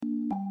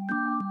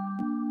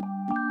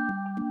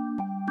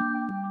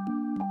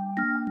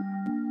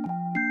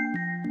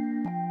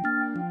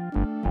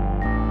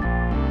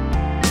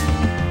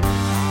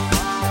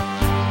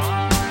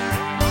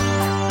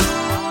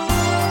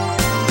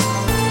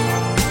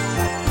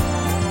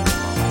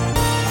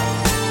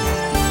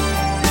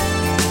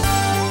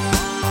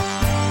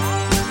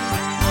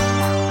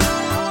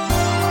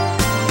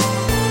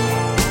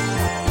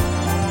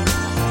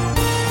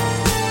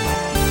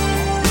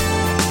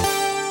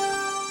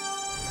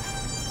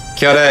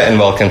Kia ora and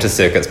welcome to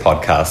Circuit's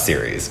podcast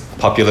series,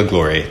 Popular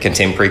Glory,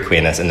 Contemporary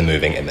Queerness in the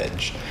Moving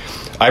Image.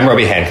 I'm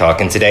Robbie Hancock,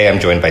 and today I'm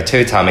joined by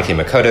two Tamaki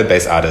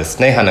Makaurau-based artists,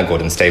 Neihana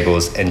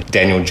Gordon-Stables and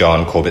Daniel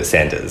John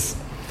Corbett-Sanders.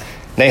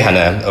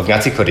 Neihana, of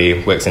Ngāti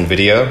Kuri, works in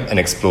video and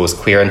explores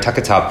queer and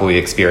Takatapui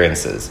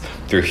experiences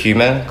through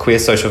humour, queer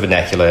social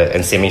vernacular,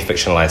 and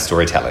semi-fictionalised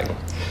storytelling.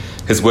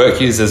 His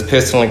work uses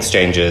personal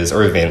exchanges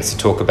or events to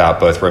talk about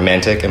both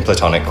romantic and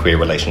platonic queer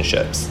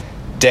relationships.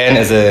 Dan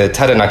is a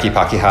Taranaki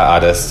Pakeha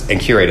artist and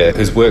curator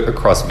whose work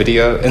across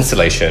video,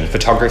 installation,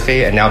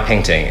 photography, and now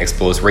painting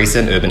explores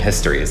recent urban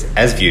histories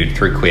as viewed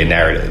through queer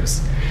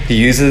narratives. He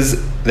uses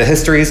the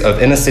histories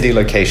of inner city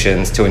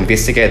locations to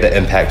investigate the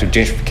impact of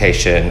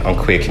gentrification on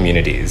queer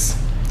communities.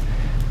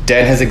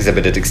 Dan has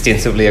exhibited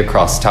extensively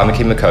across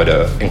Tamaki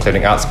Makaurau,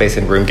 including Artspace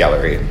and Room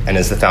Gallery, and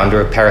is the founder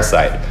of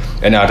Parasite,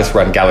 an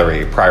artist-run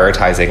gallery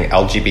prioritising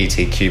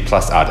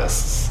LGBTQ+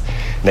 artists.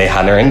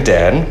 Neihana and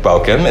Dan,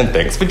 welcome and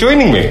thanks for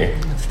joining me.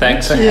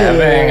 Thanks for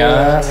having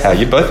us. How are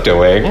you both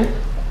doing?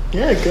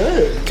 Yeah,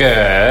 good.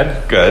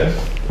 Good.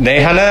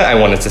 Neihana, I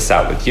wanted to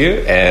start with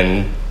you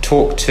and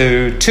talk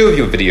to two of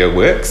your video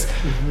works,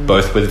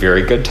 both with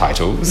very good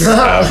titles.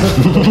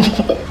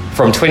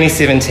 From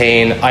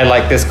 2017, I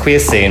Like This Queer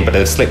Scene, but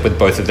I've slept with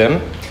both of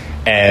them.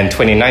 And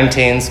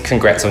 2019's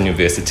Congrats on Your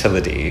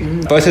Versatility.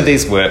 Both of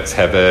these works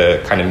have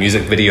a kind of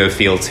music video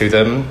feel to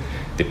them.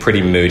 They're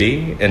pretty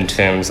moody in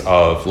terms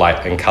of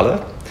light and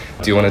colour.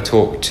 Do you want to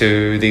talk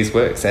to these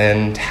works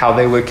and how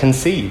they were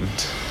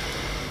conceived?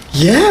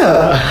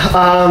 Yeah.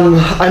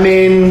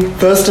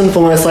 First and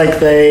foremost,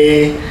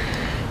 they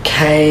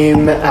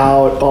came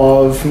out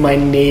of my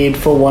need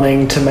for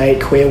wanting to make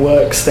queer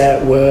works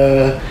that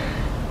were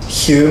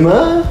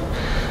humour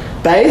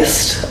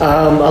based.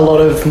 A lot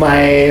of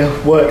my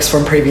works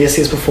from previous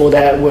years before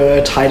that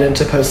were tied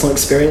into personal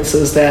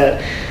experiences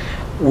that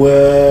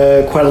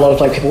were quite a lot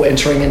of people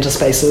entering into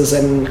spaces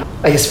and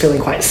I guess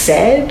feeling quite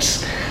sad.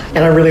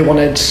 And I really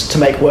wanted to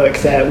make work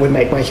that would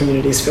make my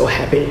communities feel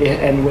happy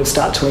and would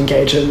start to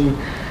engage in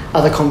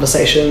other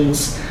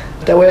conversations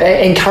that were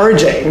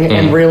encouraging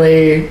and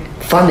really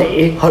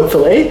funny,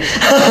 hopefully.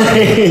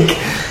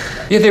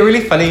 Yeah, they're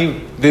really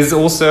funny. There's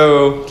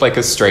also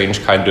a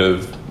strange kind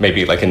of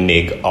maybe a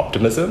neg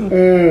optimism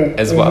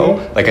as well.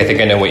 I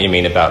think I know what you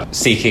mean about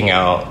seeking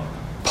out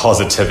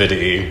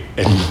positivity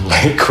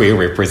in queer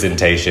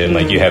representation.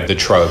 You have the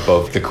trope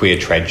of the queer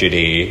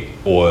tragedy,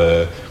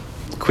 or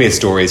queer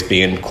stories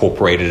being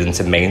incorporated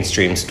into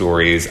mainstream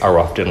stories are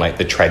often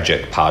the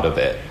tragic part of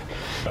it.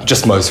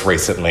 Just most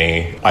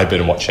recently, I've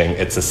been watching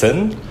It's a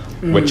Sin,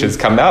 which has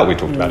come out. We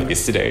talked about it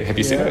yesterday. Have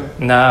you seen it?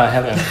 No, I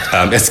haven't.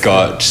 It's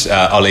got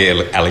Ollie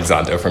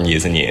Alexander from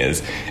Years and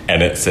Years,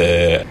 and it's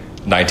a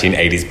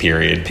 1980s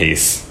period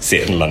piece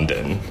set in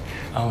London.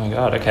 Oh my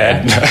god,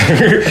 okay.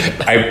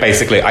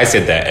 I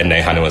said that, and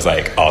Neihana was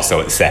like, oh, so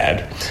it's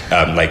sad.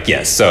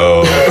 Yeah,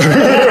 so...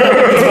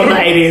 It's from the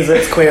 80s,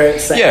 it's queer,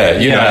 it's sad.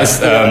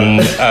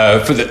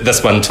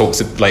 This one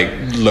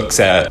looks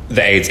at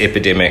the AIDS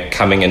epidemic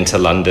coming into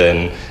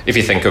London. If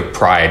you think of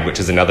Pride, which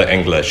is another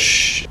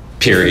English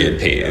period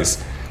piece.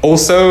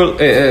 Also,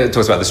 it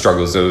talks about the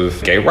struggles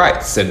of gay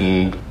rights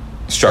and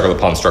struggle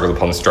upon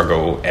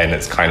struggle, and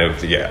it's kind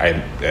of,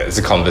 it's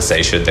a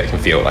conversation that can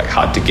feel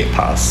hard to get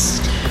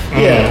past.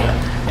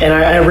 Yeah, and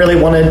I really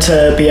wanted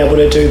to be able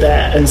to do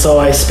that, and so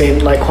I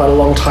spent quite a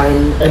long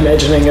time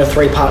imagining a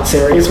 3-part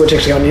series, which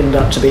actually only ended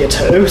up to be a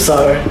 2,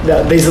 so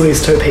these are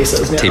these 2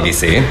 pieces now.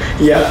 TBC.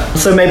 Yeah,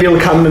 so maybe it'll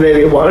come and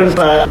maybe it won't,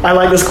 but I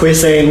Like This Queer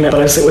Scene, but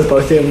I've sit with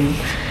both of them,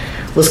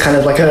 was kind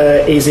of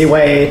a easy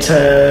way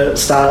to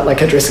start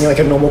addressing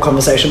a normal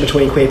conversation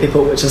between queer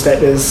people, which is that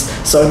there's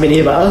so many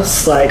of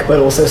us, but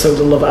also so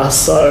little of us,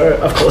 so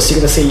of course you're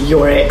going to see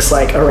your ex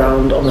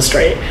around on the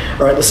street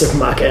or at the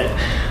supermarket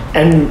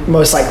and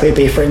most likely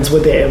be friends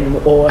with them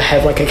or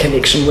have a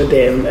connection with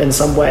them in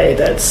some way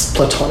that's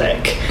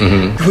platonic.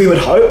 We would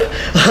hope.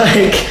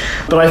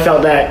 But I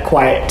felt that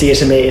quite dear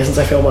to me, since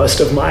I feel most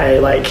of my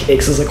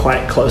exes are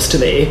quite close to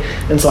me,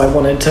 and so I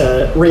wanted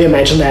to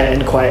reimagine that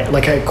in quite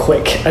a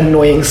quick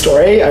annoying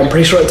story. I'm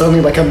pretty sure it's only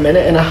a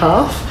minute and a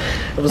half.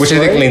 Which I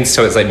think leans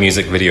to its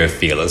music video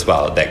feel as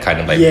well. That kind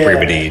of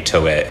brevity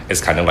to it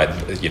is kind of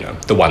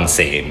the one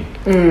scene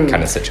kind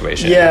of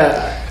situation.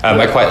 Yeah.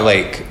 I quite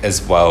like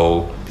as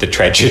well the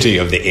tragedy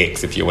of the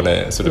ex, if you want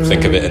to sort of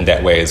think of it in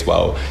that way as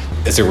well.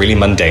 It's a really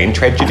mundane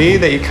tragedy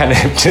that you kind of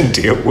have to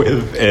deal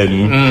with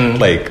in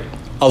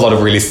a lot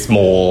of really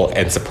small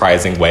and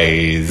surprising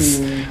ways.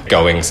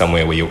 Going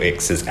somewhere where your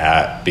ex is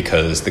at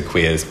because the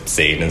queer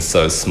scene is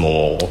so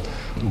small.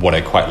 What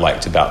I quite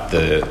liked about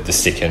the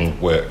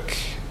second work,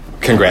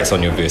 Congrats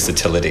on Your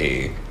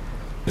Versatility.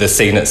 The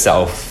scene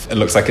itself, it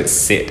looks like it's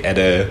set at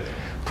a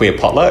queer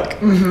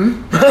potluck.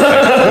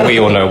 We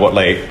all know what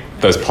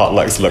those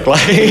potlucks look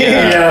like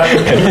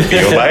and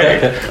feel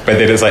like. But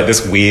then it's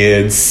this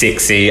weird,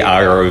 sexy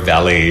Aro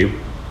Valley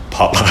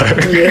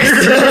potluck.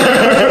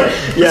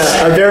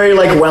 Yeah, a very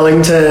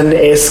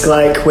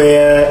Wellington-esque,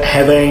 we're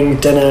having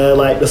dinner,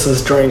 this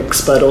is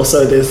drinks, but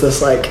also there's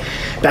this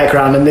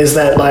background, and there's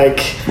that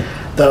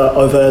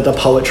over the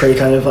poetry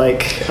kind of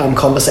like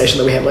conversation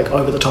that we have like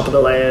over the top of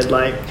the layered,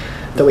 like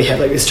that we have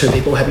like these two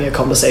people having a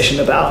conversation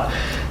about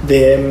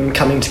them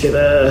coming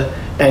together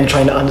and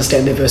trying to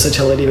understand their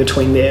versatility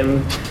between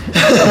them.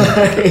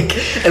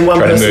 And one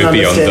Trying to person move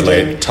beyond the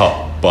understanding like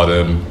top,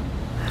 bottom.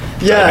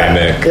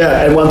 yeah,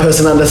 yeah, and one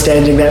person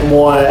understanding that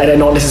more, and it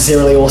not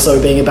necessarily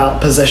also being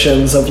about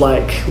positions of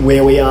like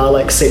where we are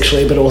like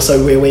sexually, but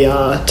also where we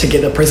are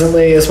together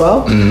presently as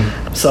well.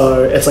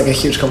 So it's like a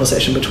huge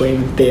conversation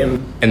between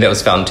them. And that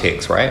was found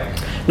text, right?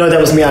 No,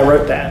 that was me. I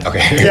wrote that. Okay.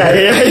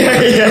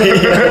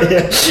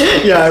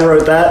 Yeah, I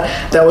wrote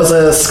that. That was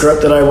a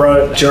script that I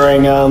wrote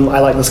during I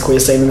Like This Queer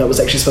Scene, and that was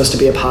actually supposed to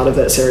be a part of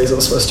that series. It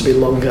was supposed to be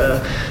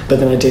longer, but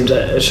then I deemed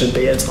it should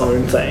be its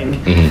own thing.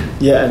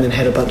 Yeah, and then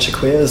had a bunch of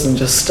queers and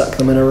just stuck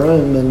them in a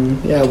room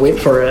and yeah, went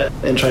for it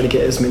and tried to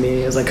get as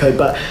many as I could.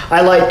 But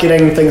I like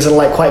getting things that are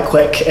like quite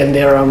quick and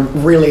they're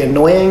really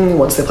annoying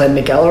once they're played in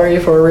the gallery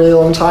for a really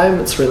long time.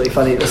 It's really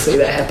funny to see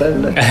that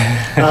happen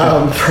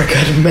for a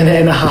good minute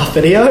and a half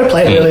video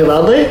played really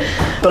loudly.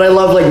 But I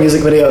love like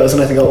music videos,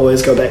 and I think I'll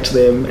always go back to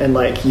them and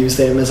like use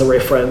them as a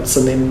reference,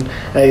 and then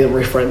I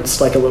reference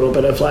like a little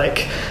bit of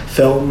like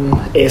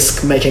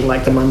film-esque, making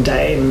like the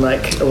mundane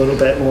like a little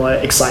bit more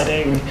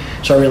exciting,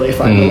 which I really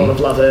find a lot of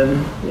love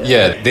in.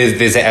 Yeah,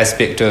 there's an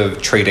aspect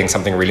of treating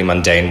something really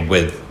mundane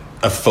with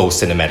a full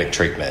cinematic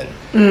treatment.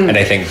 And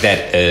I think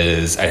that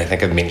is, and I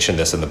think I've mentioned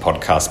this in the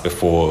podcast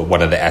before,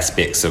 one of the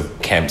aspects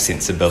of camp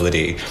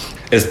sensibility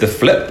is the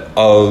flip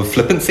of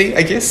flippancy,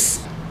 I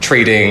guess.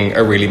 Treating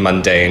a really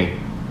mundane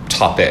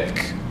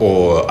topic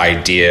or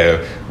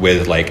idea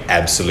with like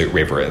absolute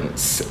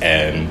reverence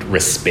and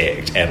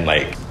respect and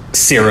like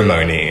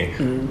ceremony,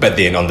 but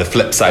then on the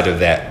flip side of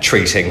that,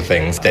 treating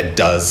things that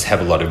does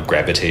have a lot of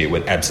gravity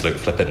with absolute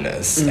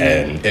flippantness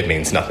and it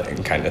means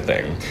nothing kind of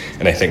thing.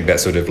 And I think that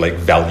sort of like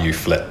value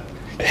flip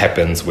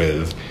happens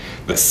with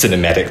the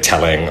cinematic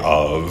telling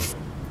of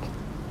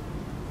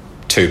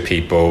two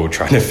people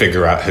trying to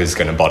figure out who's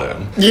going to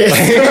bottom. Yes.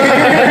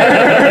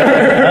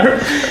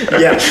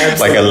 Yeah, absolutely.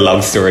 Like a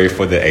love story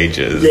for the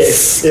ages.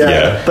 Yes,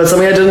 yeah. But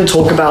something I didn't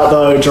talk about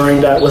though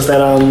during that was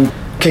that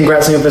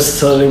Congrats on Your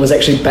Versatility was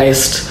actually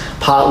based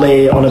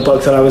partly on a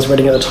book that I was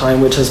reading at the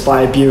time, which is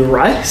by Beau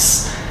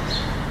Rice.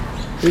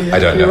 I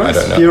don't know.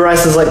 Beau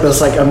Rice is like this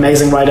like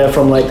amazing writer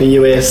from like the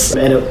US,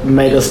 and it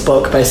made this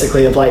book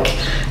basically of like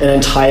an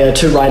entire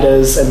two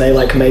writers, and they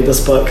like made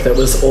this book that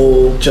was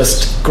all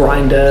just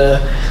Grindr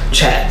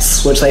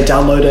chats, which they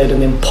downloaded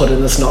and then put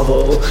in this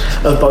novel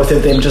of both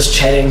of them just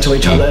chatting to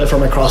each other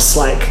from across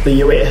like the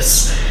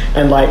US,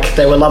 and like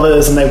they were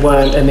lovers and they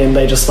weren't, and then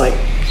they just like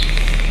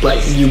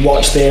you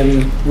watch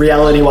them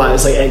reality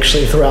wise like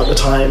actually throughout the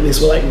time. These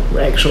were like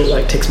actual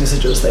like text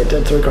messages they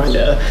did through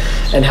Grindr,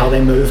 and how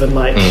they move and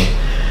like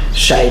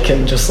shake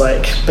and just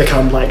like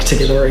become like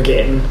together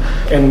again,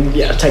 and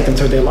yeah, take them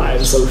through their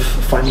lives of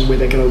finding where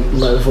they're gonna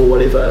live or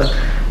whatever.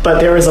 But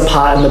there is a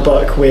part in the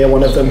book where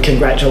one of them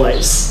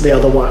congratulates the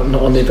other one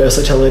on their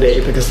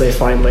versatility because they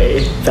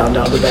finally found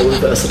out that they were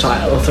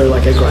versatile through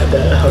like a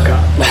Grindr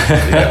hookup.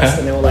 Yes,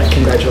 and they were like,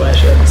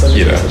 congratulations on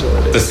your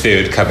versatility. The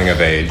third coming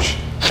of age.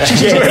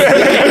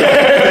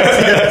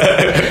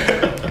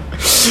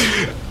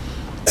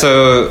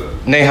 So,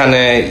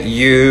 Neihana,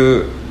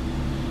 you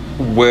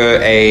were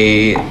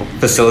a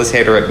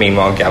facilitator at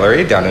Meanwhile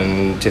Gallery down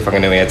in Te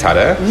Whanganui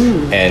Atara,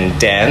 and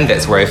Dan,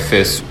 that's where I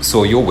first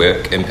saw your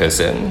work in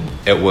person.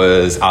 It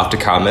was after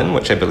Carmen,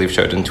 which I believe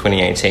showed in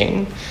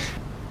 2018.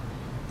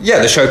 Yeah,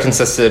 the show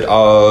consisted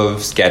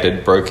of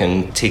scattered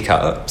broken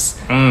teacups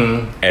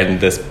and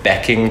this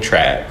backing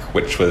track,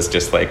 which was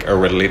just like a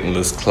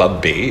relentless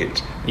club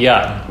beat.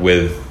 Yeah.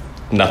 With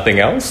nothing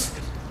else.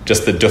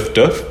 Just the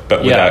doof-doof,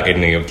 but without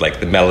any of like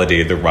the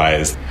melody, the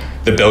rise,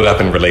 the build-up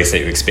and release that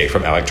you expect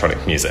from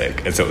electronic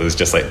music. And so it was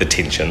just like the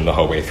tension the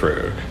whole way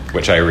through,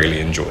 which I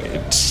really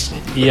enjoyed.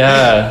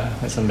 Yeah,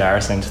 it's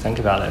embarrassing to think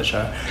about that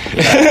show.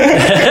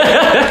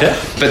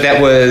 But that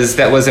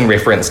was in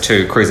reference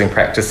to cruising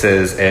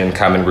practices in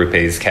Carmen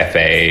Rupe's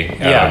cafe,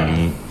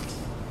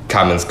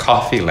 Carmen's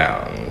Coffee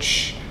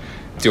Lounge.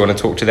 Do you want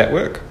to talk to that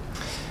work?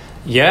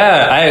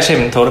 Yeah, I actually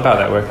haven't thought about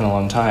that work in a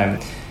long time.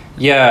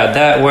 Yeah,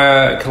 that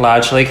work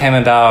largely came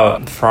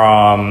about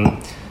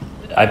from...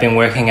 I've been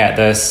working at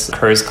this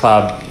cruise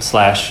club /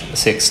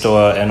 sex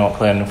store in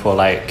Auckland for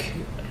like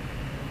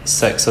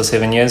 6 or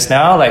 7 years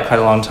now, like quite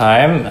a long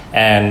time,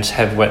 and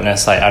have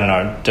witnessed like, I don't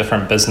know,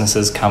 different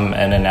businesses come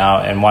in and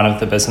out. And one of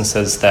the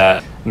businesses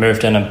that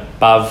moved in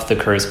above the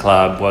cruise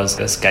club was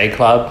this gay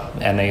club,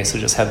 and they used to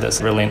just have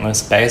this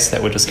relentless bass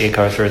that would just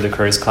echo through the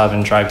cruise club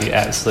and drive you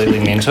absolutely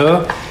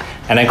mental.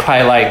 And I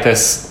quite like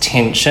this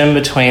tension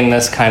between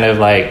this kind of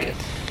like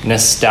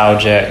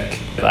nostalgic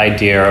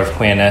idea of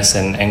queerness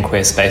and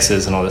queer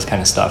spaces and all this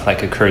kind of stuff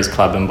like a cruise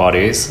club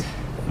embodies,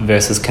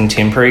 versus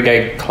contemporary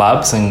gay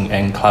clubs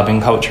and clubbing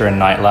culture and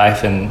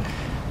nightlife and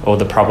all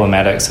the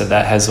problematics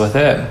that has with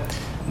it,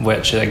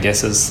 which I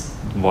guess is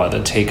what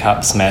the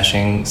teacup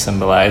smashing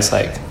symbolized.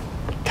 Like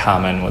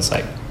Carmen was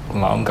like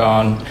long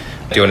gone.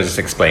 Do you want to just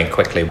explain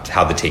quickly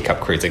how the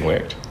teacup cruising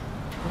worked?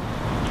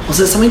 Was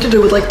it something to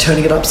do with like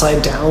turning it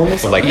upside down?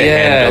 Or Or like the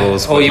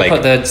handles. Or with, you like,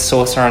 put the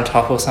saucer on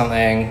top or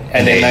something,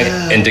 and then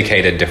they,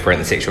 indicated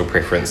different sexual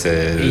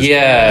preferences.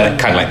 Yeah.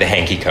 Kind of like the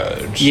hanky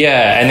code.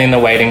 yeah, and then the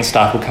waiting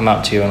staff will come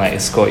up to you and like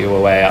escort you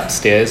away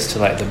upstairs to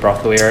like the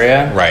brothel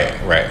area.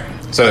 Right.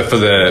 So for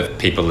the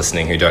people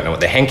listening who don't know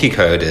what the hanky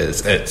code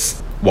is, it's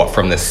what,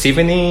 from the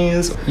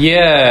 70s?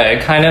 Yeah,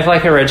 it kind of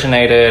like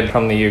originated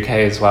from the UK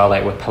as well,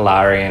 like with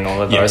Polari and all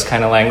of those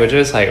kind of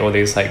languages, like all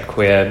these like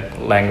queer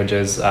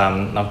languages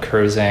of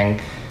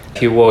cruising.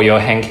 If you wore your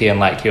hanky in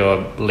like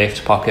your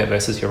left pocket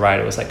versus your right,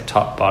 it was like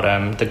top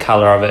bottom. The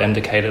color of it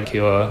indicated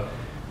your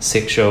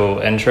sexual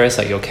interest,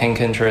 like your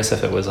kink interest.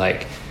 If it was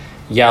like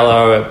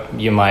yellow,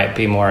 you might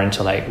be more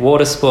into like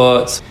water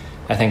sports.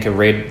 I think a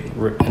red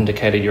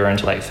indicated you're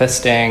into like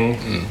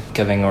fisting,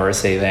 giving or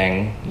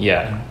receiving.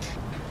 Yeah.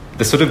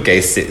 The sort of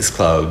gay sex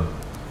club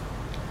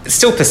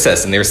still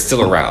persists and they're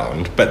still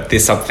around, but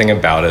there's something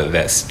about it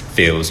that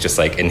feels just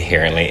like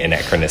inherently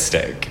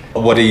anachronistic.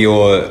 What are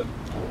your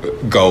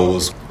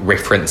goals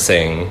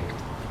referencing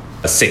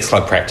sex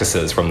club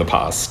practices from the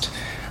past?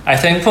 I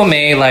think for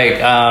me,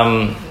 like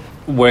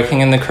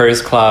working in the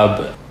cruise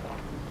club,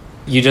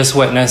 you just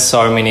witness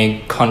so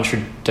many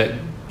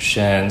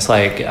contradictions.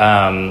 Like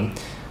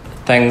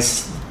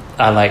things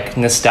are like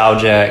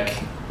nostalgic,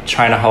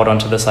 trying to hold on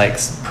to this like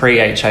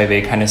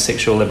pre-HIV kind of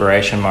sexual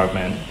liberation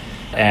movement.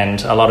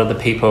 And a lot of the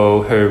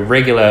people who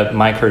regular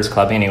my cruise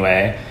club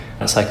anyway,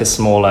 it's like a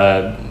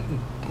smaller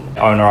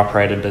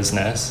owner-operated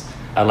business,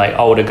 are like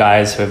older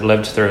guys who have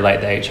lived through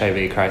like the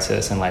HIV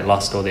crisis and like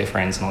lost all their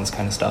friends and all this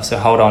kind of stuff. So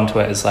hold on to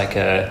it as like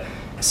a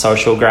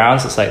social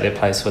grounds. It's like their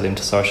place for them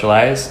to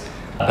socialize.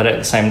 But at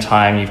the same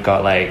time, you've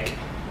got like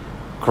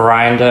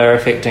Grindr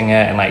affecting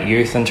it and like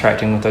youth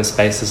interacting with those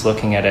spaces,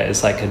 looking at it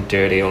as like a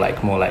dirty or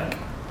like more like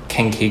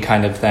kinky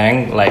kind of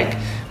thing, like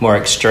more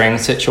extreme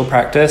sexual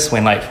practice,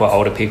 when like for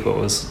older people it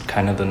was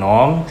kind of the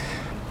norm.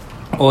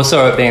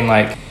 Also it being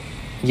like,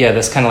 yeah,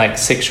 this kind of like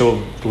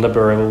sexual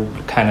liberal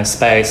kind of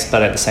space,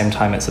 but at the same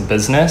time it's a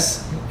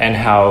business, and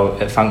how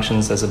it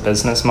functions as a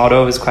business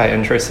model is quite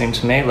interesting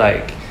to me.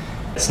 Like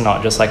it's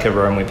not just like a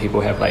room where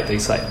people have like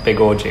these like big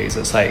orgies.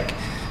 It's like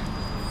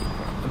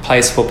a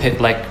place for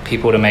like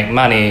people to make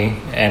money,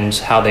 and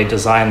how they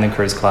design the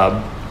cruise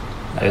club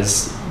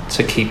is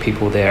to keep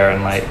people there,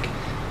 and like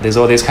there's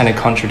all these kind of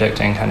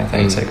contradicting kind of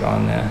things that go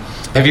on there.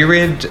 Have you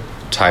read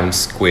Times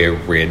Square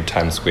Red,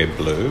 Times Square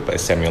Blue by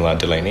Samuel R.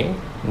 Delaney?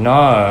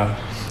 No.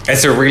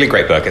 It's a really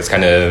great book. It's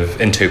kind of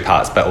in two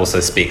parts, but also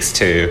speaks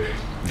to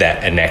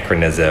that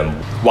anachronism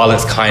while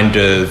it's kind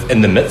of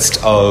in the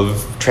midst of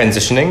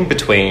transitioning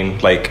between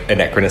like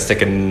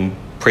anachronistic and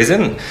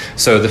present.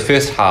 So the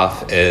first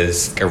half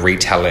is a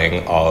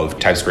retelling of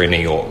Times Square, New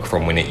York,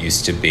 from when it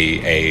used to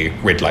be a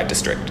red light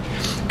district,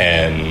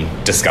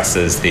 and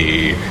discusses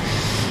the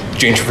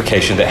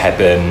gentrification that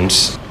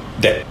happened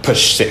that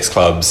pushed sex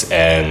clubs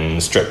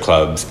and strip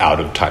clubs out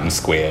of Times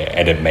Square,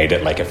 and it made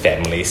it like a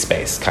family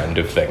space kind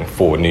of thing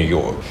for New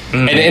York.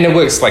 And it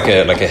works like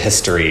a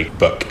history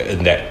book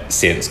in that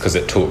sense, because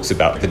it talks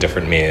about the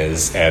different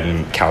mayors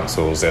and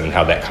councils and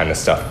how that kind of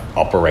stuff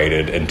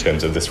operated in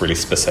terms of this really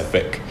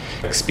specific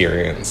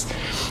experience.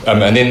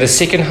 And then the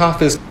second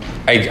half is,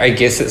 I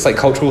guess it's like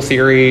cultural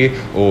theory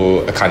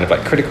or a kind of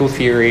like critical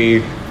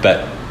theory,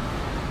 but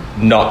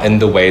not in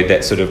the way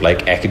that sort of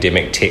like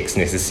academic texts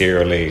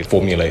necessarily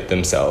formulate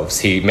themselves.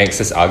 He makes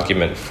this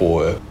argument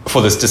for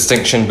this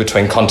distinction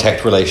between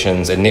contact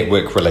relations and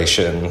network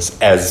relations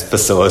as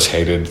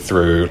facilitated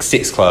through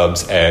sex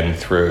clubs and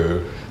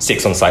through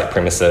sex on site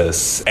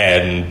premises,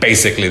 and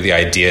basically the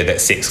idea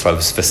that sex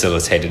clubs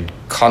facilitated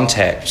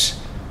contact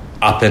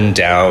up and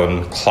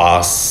down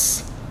class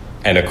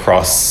and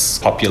across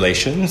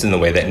populations in the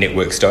way that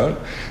networks don't.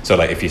 So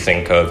like if you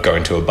think of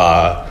going to a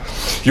bar,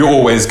 you're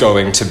always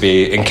going to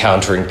be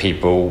encountering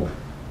people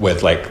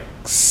with like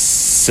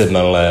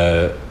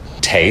similar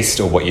taste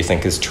or what you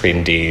think is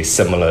trendy,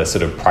 similar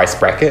sort of price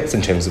brackets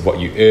in terms of what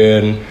you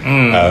earn,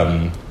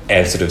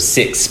 and sort of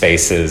sex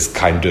spaces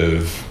kind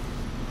of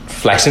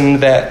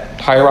flatten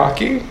that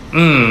hierarchy.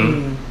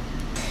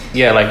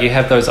 Yeah, like you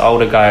have those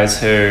older guys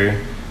who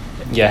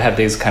have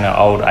these kind of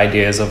old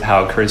ideas of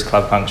how a cruise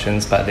club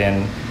functions, but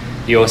then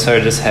you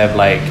also just have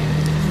like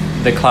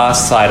the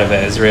class side of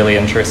it is really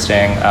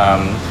interesting.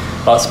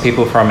 Lots of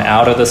people from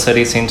out of the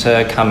city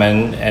centre come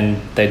in and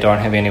they don't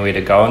have anywhere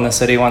to go in the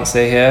city once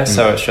they're here,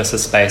 so it's just a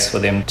space for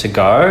them to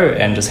go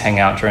and just hang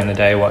out during the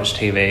day, watch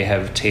TV,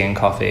 have tea and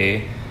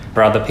coffee.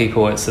 For other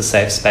people it's a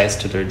safe space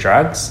to do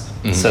drugs,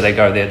 so they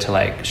go there to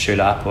like shoot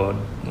up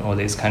or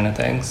these kind of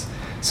things.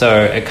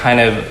 So it kind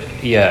of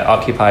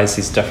occupies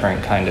these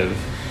different kind of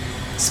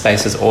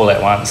spaces all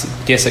at once.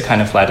 Yes, it kind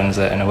of flattens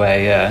it in a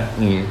way.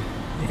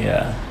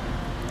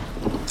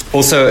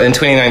 Also, in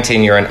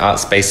 2019, you're in Art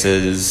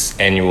Space's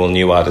annual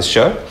New Artist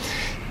Show,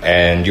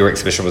 and your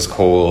exhibition was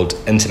called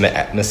Intimate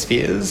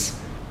Atmospheres.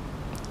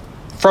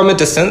 From a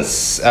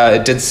distance,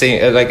 it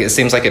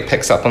seems like it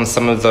picks up on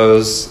some of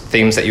those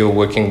themes that you were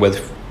working with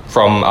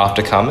from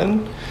after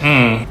Carmen.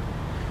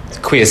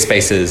 Queer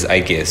spaces, I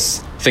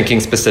guess.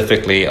 thinking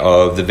specifically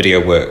of the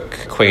video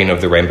work Queen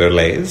of the Rainbow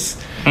Lays,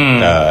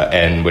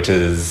 and which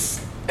has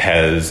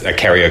a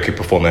karaoke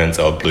performance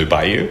of Blue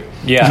Bayou.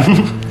 Yeah.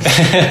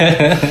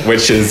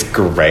 Which is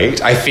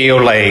great. I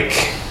feel like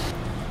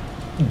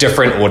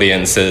different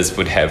audiences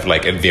would have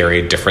like a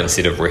very different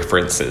set of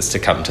references to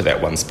come to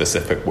that one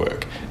specific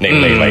work,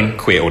 namely like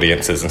queer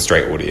audiences and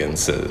straight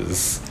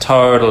audiences.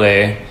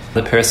 Totally.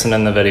 The person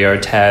in the video,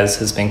 Taz,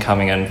 has been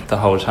coming in the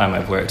whole time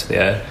I've worked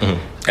there.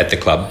 At the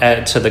club?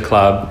 To the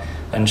club.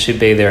 And she'd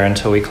be there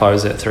until we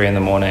close at 3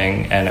 a.m,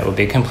 and it would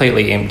be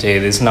completely empty.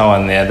 There's no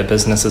one there. The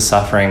business is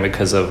suffering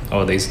because of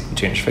all these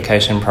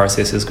gentrification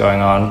processes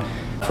going on.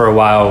 For a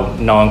while,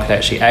 no one could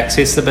actually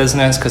access the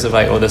business because of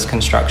like all this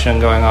construction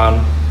going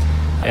on.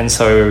 And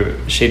so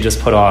she just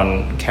put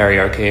on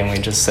karaoke and we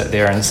just sit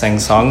there and sing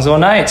songs all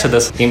night to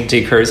this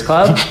empty cruise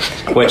club,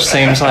 which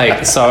seems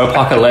like so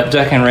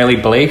apocalyptic and really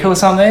bleak or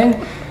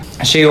something.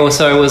 She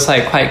also was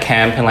like quite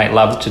camp and like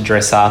loved to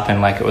dress up,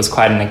 and like it was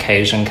quite an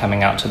occasion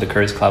coming out to the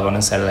cruise club on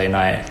a Saturday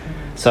night.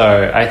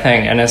 So I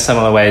think in a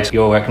similar way to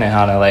your work,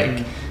 Nehana,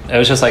 like it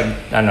was just like,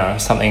 I don't know,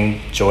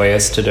 something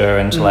joyous to do,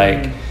 and to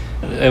like,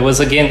 it was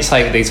against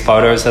like these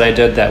photos that I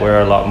did that were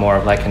a lot more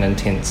of like an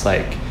intense,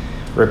 like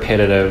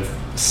repetitive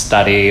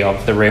study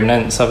of the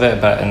remnants of it,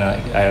 but in a,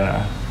 I don't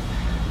know,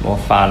 more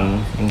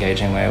fun,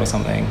 engaging way or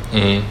something.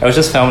 It was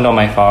just filmed on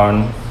my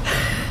phone,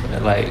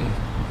 like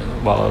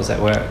while I was at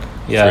work.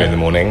 Yeah.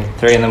 3 a.m.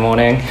 3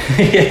 a.m.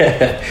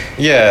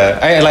 Yeah,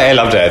 I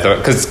loved it. I thought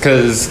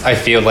because I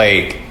feel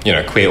like, you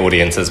know, queer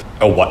audiences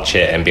will watch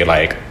it and be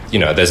like, you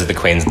know, those are the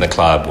queens in the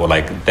club, or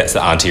like that's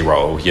the auntie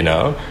role, you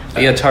know.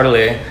 Yeah,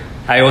 totally.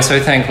 I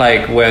also think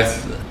like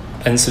with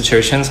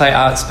institutions like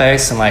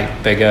Artspace and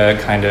like bigger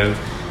kind of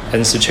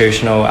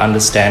institutional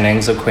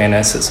understandings of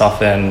queerness, it's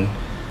often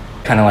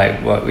kind of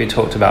like what we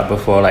talked about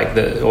before, like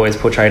always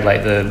portrayed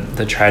like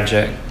the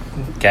tragic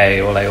gay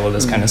or like all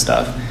this kind of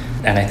stuff.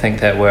 And I think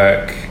that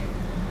work,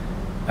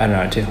 I don't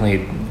know,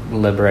 definitely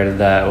liberated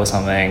that or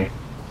something.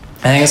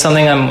 I think it's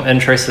something I'm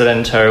interested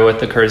in too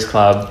with the cruise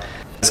club.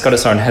 It's got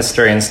its own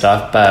history and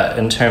stuff, but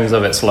in terms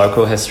of its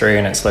local history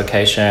and its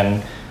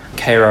location,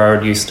 K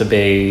Road used to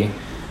be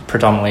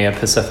predominantly a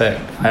Pacific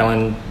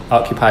Island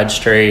occupied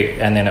street,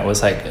 and then it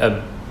was like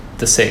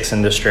the sex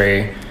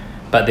industry.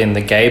 But then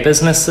the gay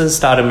businesses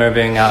started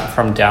moving out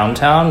from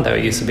downtown.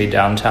 They used to be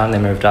downtown, they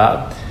moved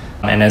up.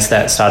 And as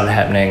that started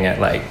happening,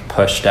 it like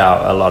pushed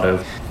out a lot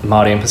of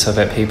Māori and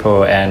Pacific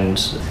people, and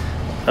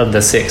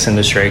the sex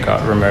industry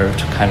got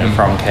removed kind of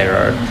from K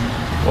Road,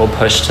 or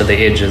pushed to the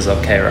edges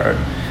of K Road.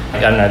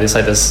 I don't know, there's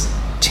like this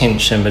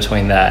tension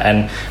between that.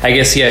 And I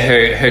guess, yeah,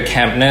 her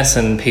campness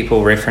and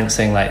people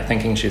referencing, like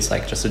thinking she's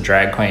like just a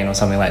drag queen or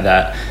something like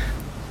that,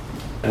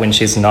 when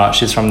she's not.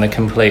 She's from the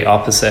complete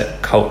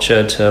opposite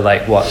culture to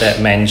like what that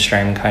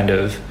mainstream kind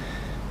of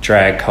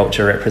drag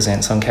culture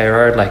represents on K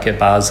Road. Like at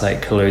bars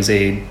like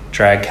Kaluzi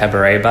Drag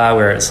Cabaret Bar,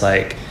 where it's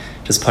like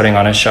just putting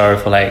on a show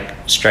for like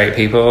straight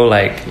people,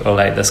 like, or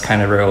like this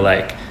kind of real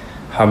like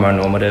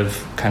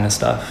homonormative kind of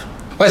stuff.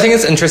 Well, I think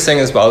it's interesting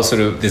as well,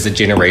 sort of there's a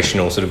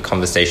generational sort of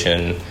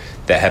conversation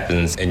that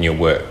happens in your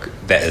work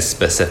that is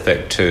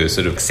specific to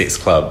sort of sex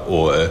club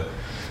or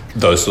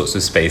those sorts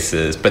of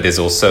spaces, but there's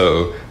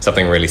also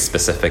something really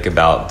specific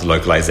about the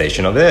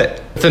localization of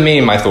it. For me,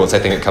 in my thoughts, I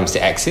think it comes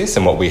to access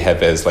and what we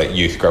have as like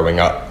youth growing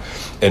up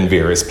in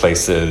various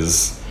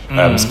places,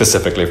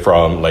 specifically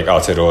from like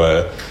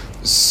Aotearoa.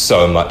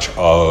 So much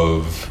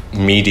of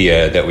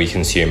media that we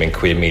consume in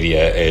queer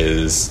media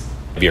is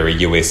very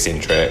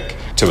US-centric,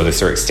 to a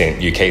lesser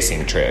extent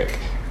UK-centric,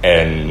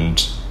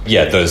 and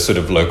yeah, those sort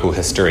of local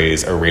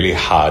histories are really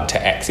hard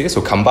to access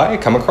or come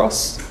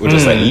across, or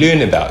just like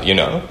learn about, you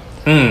know?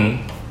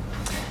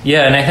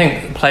 Yeah, and I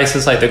think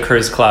places like the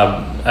Cruise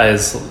Club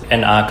is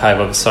an archive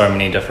of so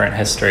many different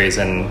histories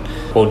and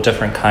all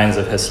different kinds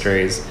of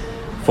histories.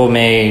 For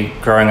me,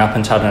 growing up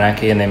in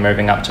Taranaki and then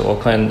moving up to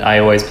Auckland, I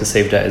always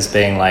perceived it as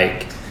being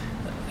like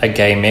a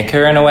gay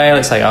mecca in a way.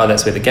 It's like, oh,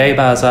 that's where the gay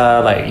bars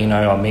are, like, you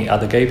know, I'll meet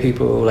other gay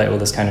people, like all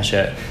this kind of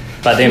shit.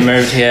 But then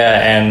moved here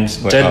and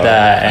did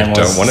that, and I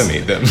don't want to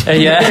meet them.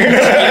 Yeah.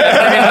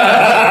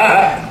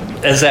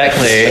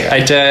 Exactly.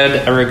 I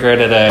did. I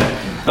regretted it.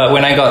 But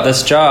when I got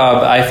this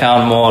job, I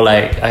found more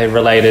like I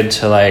related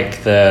to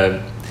like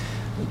the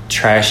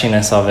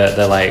trashiness of it,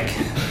 the like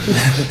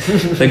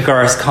the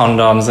gross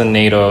condoms and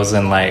needles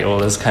and like all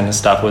this kind of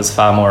stuff was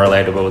far more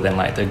relatable than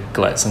like the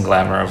glitz and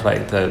glamour of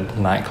like the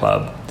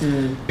nightclub.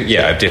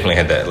 Yeah, I've definitely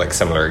had that like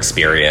similar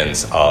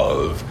experience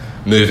of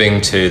moving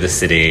to the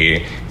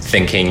city,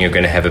 thinking you're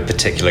going to have a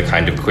particular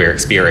kind of queer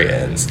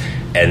experience,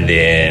 and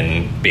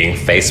then being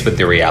faced with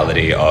the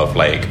reality of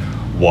like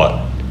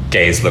what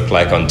gays look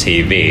like on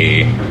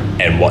TV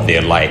and what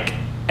they're like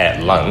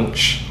at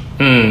lunch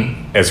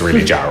is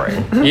really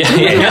jarring.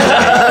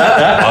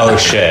 Oh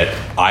shit,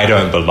 I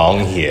don't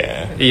belong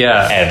here.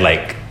 Yeah. And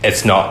like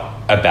it's not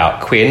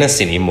about queerness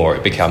anymore,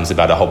 it becomes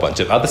about a whole bunch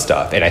of other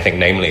stuff, and I think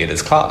namely it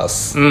is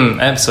class.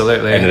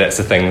 Absolutely. And that's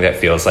the thing that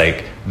feels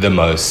like the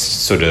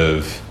most sort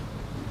of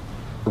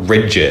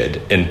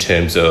rigid in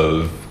terms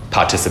of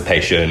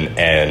participation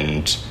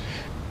and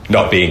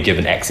not being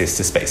given access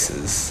to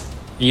spaces.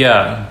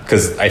 Yeah.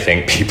 Because I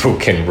think people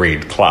can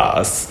read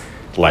class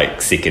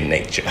like second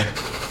nature.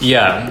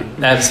 Yeah,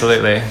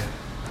 absolutely.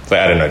 Like,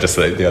 I don't know, just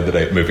like the other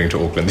day, moving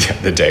to Auckland the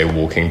other day,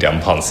 walking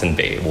down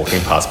Ponsonby, walking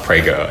past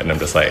Prego, and I'm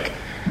just like,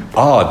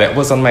 oh, that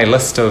was on my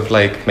list of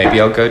like, maybe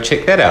I'll go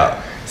check that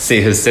out.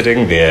 See who's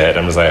sitting there, and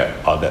I'm just like,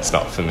 oh, that's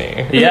not for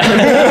me. Yeah.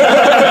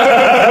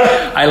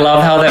 I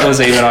love how that was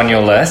even on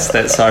your list.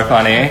 That's so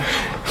funny.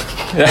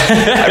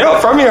 I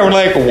got from here, I'm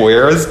like,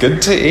 where is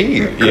good to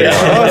eat? You know?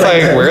 I was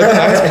like, where are the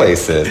nice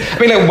places? I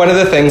mean, like, one of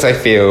the things I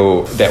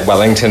feel that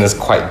Wellington is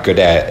quite good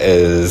at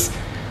is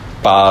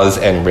bars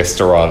and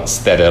restaurants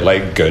that are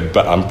like good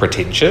but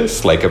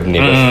unpretentious. Like, I've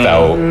never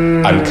felt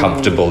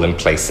uncomfortable in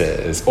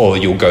places. Or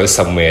you'll go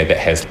somewhere that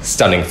has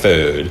stunning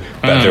food,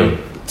 but the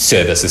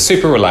service is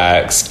super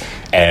relaxed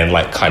and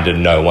like kind of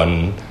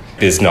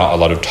there's not a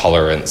lot of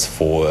tolerance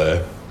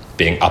for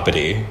being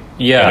uppity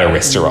in a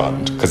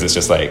restaurant, because it's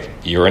just like,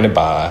 you're in a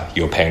bar,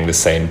 you're paying the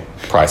same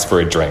price for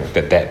a drink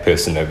that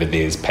person over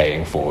there is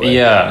paying for.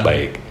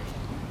 Like,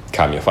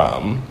 calm your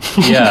farm.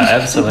 Yeah,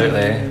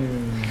 absolutely.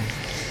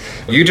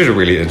 You did a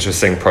really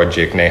interesting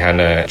project,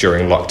 Nehana,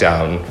 during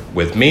lockdown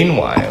with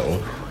Meanwhile,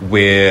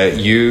 where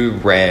you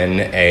ran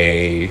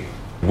a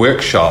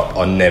workshop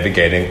on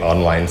navigating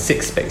online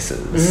sex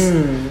spaces,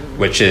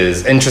 which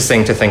is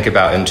interesting to think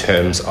about in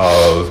terms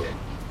of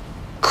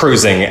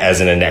cruising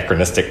as an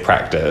anachronistic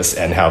practice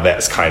and how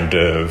that's kind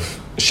of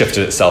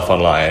shifted itself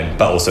online,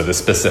 but also the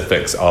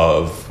specifics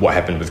of what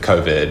happened with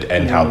COVID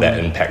and how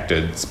that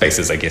impacted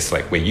spaces, I guess,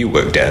 like where you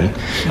worked in.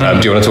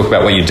 Do you want to talk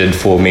about what you did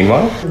for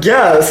Meanwhile?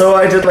 Yeah, so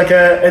I did like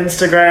a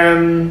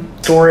Instagram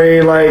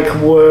story like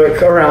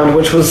work around,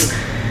 which was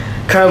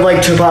kind of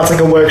like 2 parts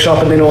like a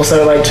workshop and then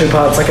also like 2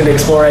 parts like an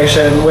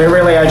exploration, where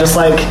really I just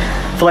like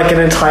for like an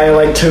entire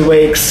like 2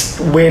 weeks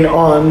went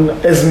on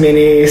as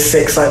many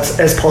sex sites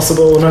as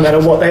possible, no matter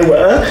what they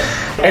were,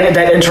 and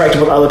that interacted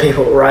with other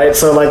people, right?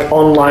 So like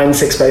online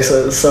sex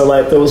spaces. So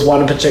like there was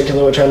one in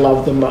particular which I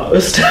loved the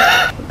most.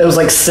 It was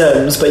like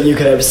Sims, but you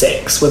could have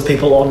sex with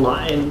people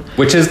online,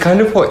 which is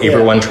kind of what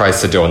everyone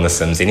tries to do on The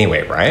Sims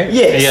anyway, right?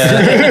 Yes.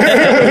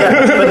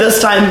 Yeah. But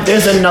this time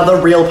there's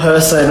another real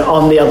person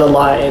on the other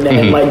line,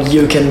 and like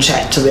you can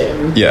chat to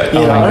them. Yeah. You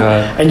know? My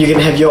God. And you can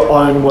have your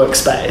own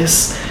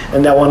workspace.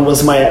 And that one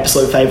was my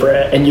absolute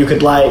favorite. And you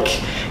could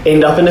like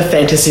end up in a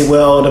fantasy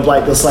world of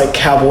like this like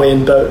cowboy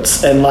in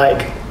boots and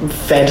like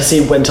fantasy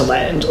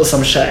Winterland or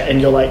some shit,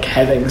 and you're like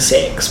having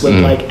sex with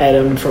like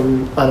Adam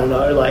from, I don't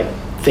know, like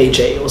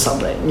Fiji or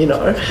something, you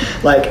know,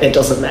 like it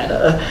doesn't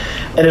matter.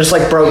 And it just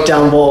like broke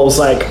down walls.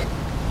 Like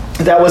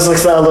that was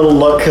like a little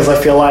look, because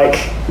I feel like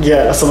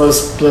some of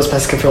those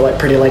places can feel like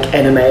pretty like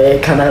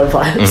anime kind of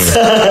vibes.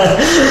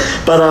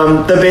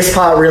 But the best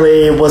part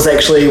really was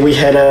actually we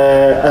had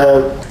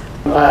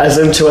I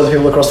Zoomed 2 other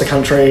people across the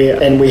country,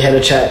 and we had a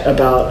chat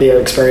about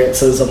their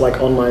experiences of like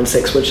online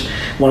sex, which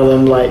one of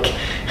them like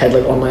had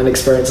like online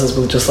experiences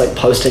with just like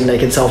posting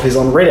naked selfies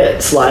on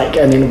Reddit, like,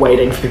 and then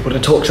waiting for people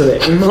to talk to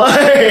them.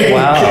 Like,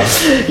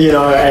 wow. You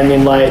know, and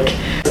then like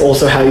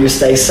also how you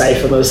stay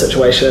safe in those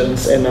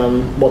situations,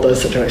 and what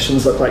those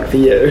situations look like for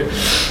you.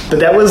 But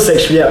that was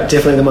actually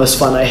definitely the most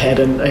fun I had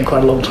in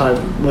quite a long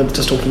time with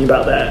just talking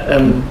about that,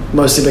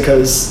 mostly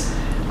because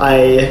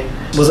I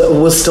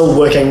was still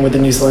working with the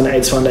New Zealand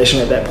AIDS Foundation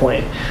at that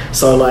point,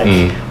 so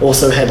like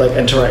also had like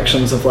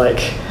interactions of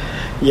like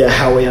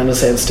how we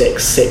understand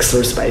sex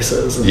through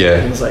spaces and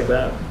things like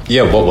that.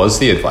 What was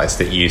the advice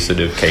that you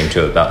sort of came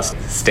to about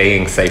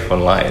staying safe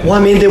online? Well,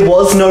 I mean, there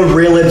was no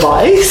real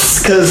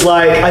advice, because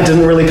like I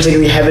didn't really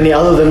particularly have any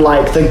other than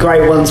like the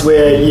great ones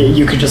where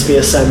you could just be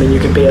a sim and you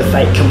could be a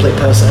fake complete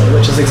person,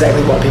 which is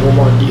exactly what people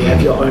want. You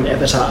have your own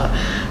avatar.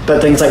 But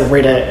things like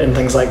Reddit and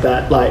things like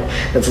that, like,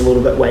 it's a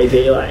little bit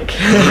wavy, like...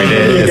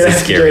 Reddit is the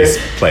scariest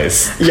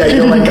place. Yeah,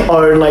 your like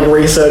own like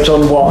research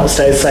on what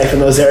stays safe in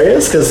those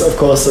areas, because of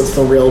course it's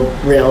the real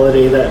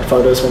reality that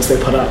photos, once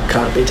they're put up,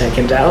 can't be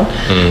taken down.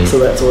 So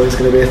that's always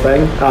going to be a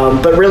thing.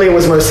 But really it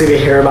was mostly to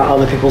hear about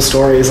other people's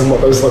stories and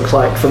what those look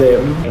like for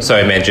them. So I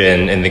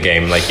imagine in the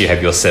game, like, you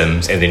have your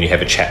Sims and then you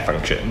have a chat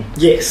function.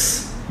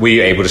 Yes. Were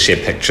you able to share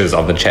pictures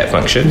of the chat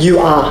function? You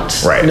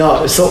aren't. Right.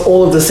 No, so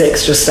all of the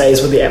sex just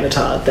stays with the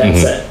avatar.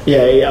 That's it.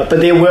 Yeah.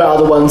 But there were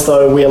other ones,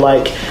 though, where,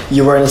 like,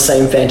 you were in the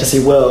same fantasy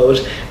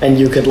world and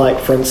you could, like,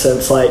 for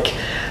instance, like,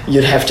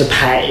 you'd have to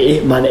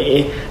pay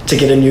money to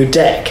get a new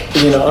deck,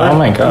 you know? Oh,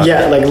 my God.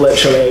 Yeah, like,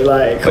 literally,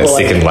 like...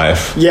 Second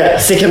Life. Yeah,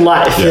 Second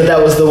Life. Yeah,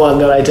 that was the one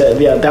that I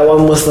did. Yeah, that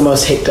one was the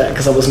most hectic,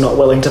 because I was not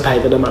willing to pay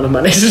that amount of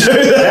money to do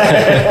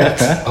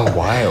that. Oh,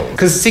 wow.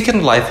 Because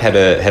Second Life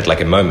had like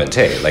a moment,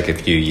 too, like a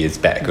few years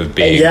back of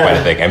being quite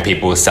a thing, and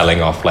people were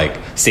selling off, like,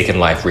 Second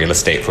Life real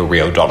estate for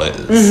real dollars.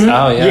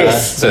 Oh, yeah.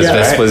 Yes. So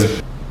this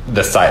was...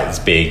 the site's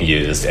being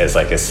used as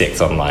like a sex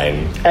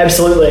online.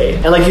 Absolutely.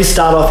 And like you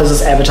start off as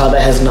this avatar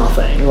that has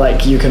nothing.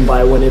 Like you can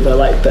buy whatever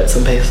like bits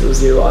and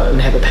pieces you want and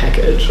have a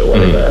package or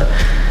whatever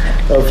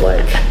of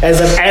like as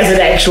an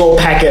actual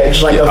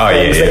package like of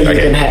things that you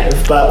can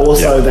have. But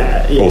also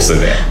that. Yeah. Also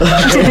that.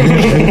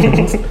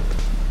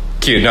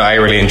 Cute. No, I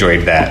really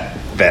enjoyed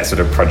that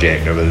sort of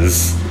project. It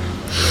was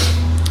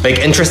like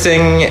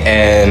interesting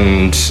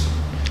and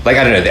like,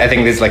 I don't know, I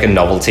think there's like a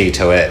novelty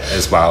to it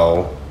as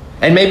well.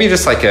 And maybe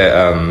just like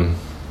a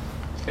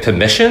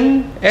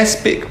permission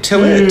aspect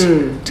to it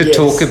to yes.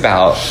 talk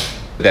about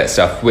that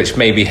stuff, which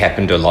maybe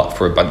happened a lot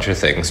for a bunch of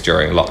things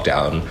during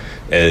lockdown,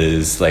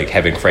 is like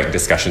having frank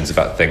discussions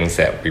about things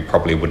that we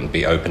probably wouldn't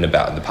be open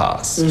about in the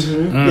past.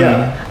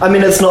 Yeah, I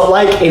mean, it's not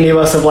like any of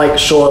us have like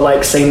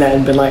seen that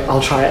and been like,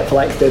 I'll try it for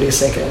like 30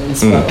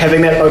 seconds, but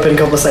having that open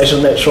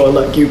conversation that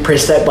look, you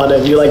press that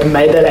button, you like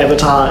made that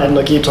avatar, and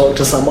look, you talk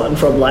to someone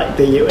from like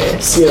the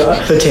US,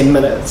 for 10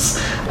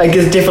 minutes. Like,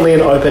 it's definitely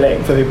an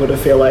opening for people to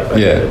feel like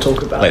to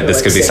talk about like it,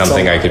 this could be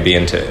something online. I could be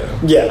into.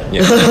 Yeah.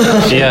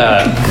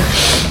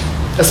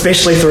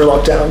 Especially through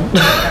lockdown.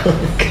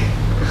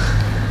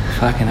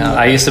 Fucking hell.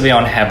 I used to be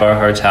on Habbo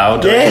Hotel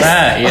doing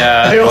that.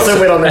 Yeah. I also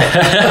went on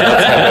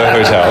that.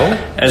 Hotel.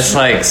 It's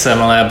like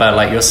similar, but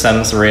like your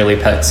Sim's really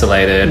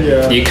pixelated.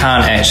 Yeah. You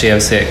can't actually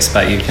have sex,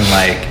 but you can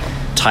like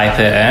type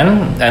it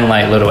in and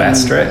like little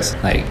asterisks,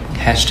 like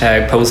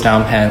hashtag pulls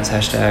down pants,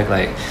 hashtag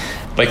like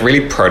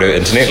really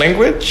proto-internet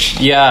language.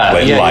 Yeah.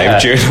 Like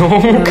live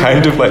journal,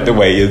 kind of like the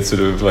way you'd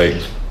sort of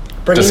like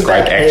Bringing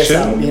describe back action.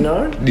 ASL, you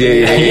know?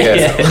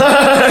 Yeah.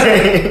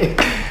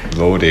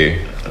 Lordy,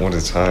 what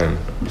a time.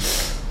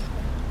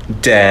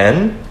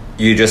 Dan,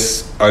 you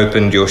just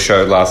opened your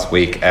show last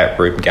week at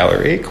Room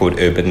Gallery called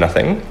Urban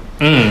Nothing,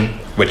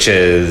 which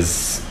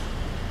is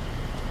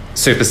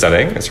super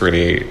stunning. It's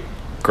really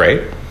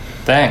great.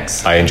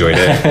 Thanks. I enjoyed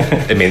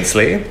it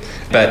immensely.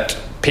 But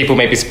people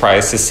may be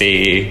surprised to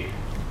see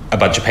a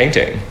bunch of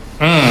painting.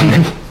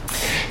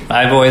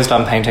 I've always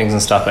done paintings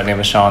and stuff, but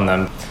never shown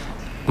them.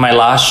 My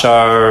last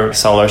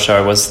solo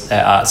show, was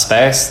at Art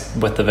Space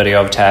with the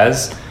video of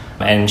Taz.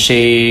 And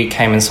she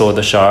came and saw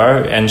the show,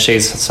 and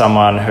she's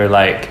someone who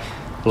like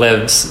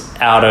lives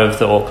out of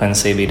the Auckland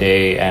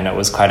CBD, and it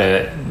was quite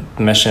a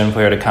mission for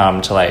her to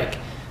come to like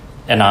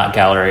an art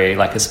gallery,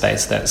 like a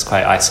space that's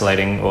quite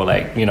isolating or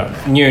like,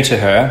 new to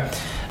her.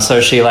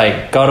 So she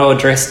like got all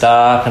dressed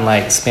up and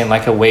like spent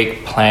like a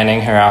week planning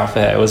her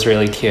outfit. It was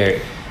really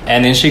cute.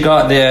 And then she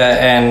got there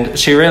and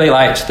she really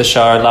liked the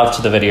show,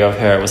 loved the video of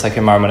her. It was like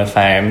a moment of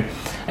fame.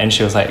 And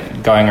she was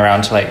like going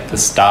around to like the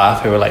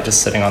staff who were like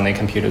just sitting on their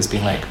computers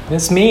being like,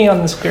 it's me on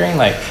the screen.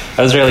 Like, it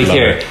was really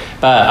cute.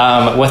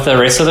 But with the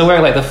rest of the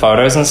work, like the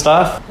photos and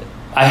stuff,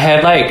 I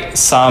had like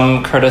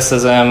some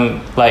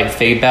criticism, like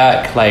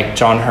feedback. Like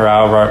John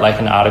Harrell wrote like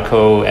an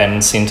article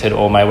and centered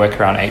all my work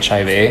around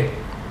HIV,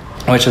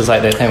 which is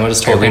like the thing we're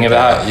just talking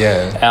about.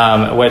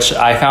 Which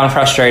I found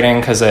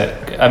frustrating because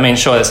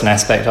sure, it's an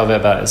aspect of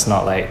it, but it's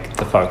not like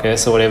the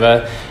focus or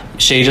whatever.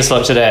 She just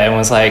looked at it and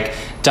was like,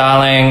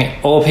 darling,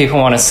 all people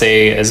want to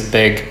see is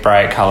big,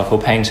 bright, colourful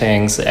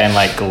paintings and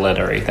like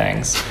glittery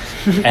things.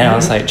 And I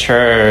was like,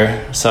 true.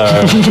 So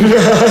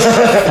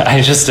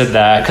I just did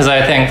that because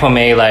I think for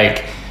me,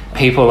 like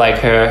people like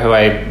her who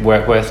I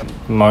work with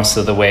most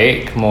of the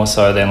week, more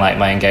so than like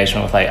my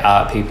engagement with like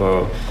art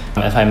people,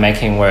 if I'm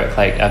making work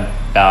like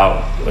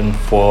about and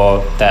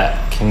for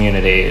that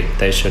community,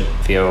 they should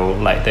feel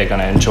like they're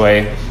going to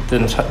enjoy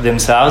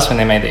themselves when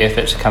they make the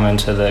effort to come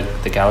into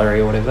the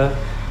gallery or whatever.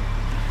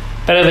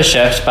 Bit of a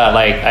shift, but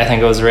like I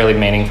think it was a really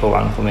meaningful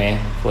one for me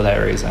for that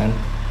reason.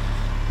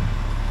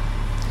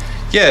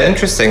 Yeah,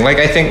 interesting. Like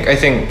I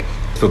think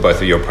for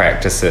both of your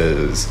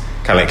practices,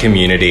 kind of like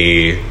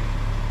community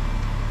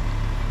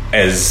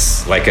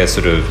as like a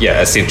sort of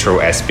a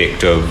central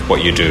aspect of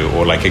what you do,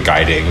 or like a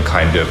guiding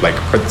kind of like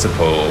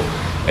principle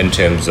in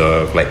terms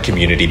of like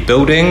community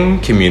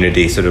building,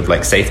 community sort of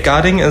like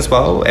safeguarding as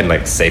well, and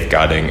like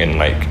safeguarding in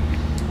like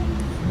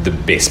the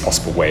best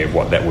possible way of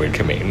what that word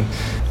can mean.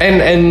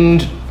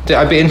 And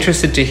I'd be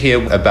interested to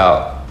hear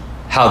about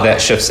how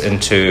that shifts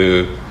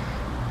into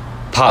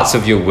parts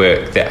of your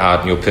work that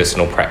aren't your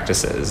personal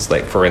practices.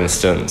 Like for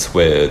instance,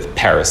 with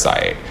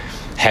Parasite,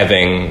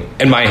 having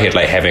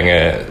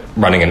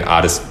running an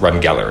artist run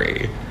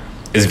gallery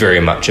is very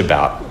much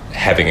about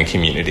having a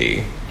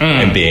community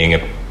and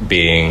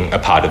being a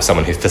part of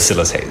someone who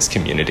facilitates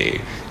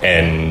community.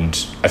 And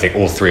I think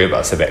all three of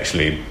us have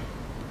actually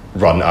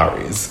run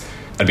ARIs.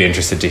 I'd be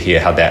interested to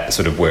hear how that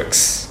sort of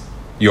works,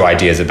 your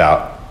ideas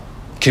about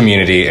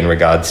community in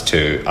regards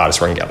to artist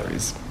run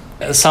galleries.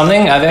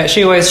 Something I've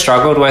actually always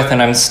struggled with,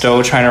 and I'm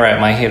still trying to wrap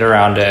my head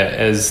around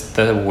it, is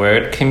the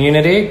word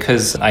community,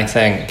 because I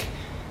think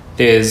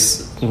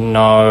there's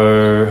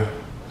no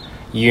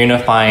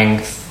unifying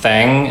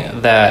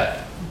thing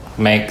that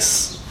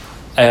makes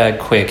a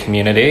queer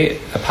community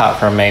apart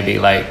from maybe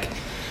like,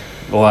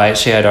 well,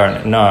 actually I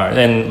don't know.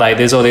 And like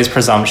there's all these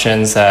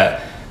presumptions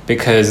that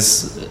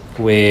because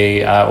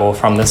we are all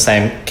from the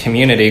same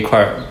community,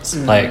 quotes,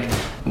 like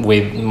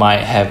we might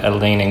have a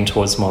leaning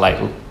towards more like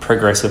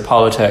progressive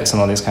politics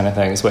and all these kind of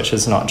things, which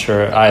is not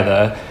true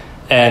either.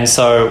 And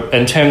so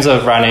in terms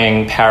of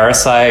running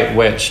Parasite,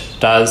 which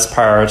does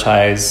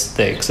prioritize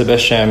the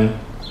exhibition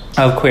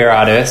of queer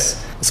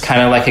artists, it's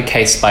kind of like a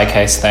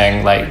case-by-case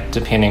thing, like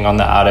depending on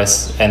the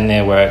artist and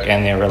their work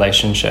and their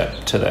relationship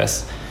to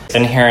this.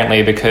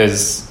 inherently,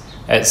 because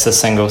it's a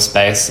single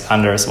space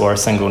under or a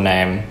single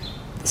name,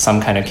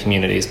 some kind of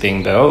community is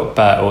being built,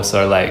 but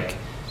also like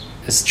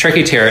it's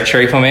tricky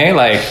territory for me,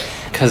 like,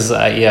 because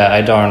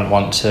I don't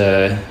want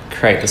to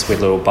create this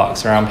weird little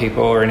box around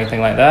people or anything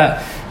like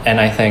that. And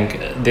I think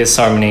there's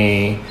so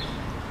many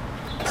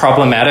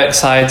problematic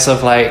sides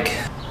of like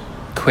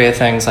queer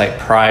things, like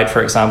Pride,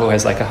 for example,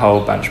 has like a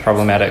whole bunch of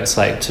problematics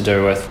like to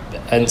do with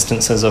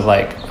instances of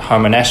like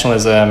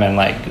homonationalism and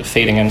like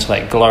feeding into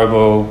like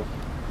global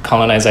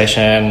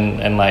colonization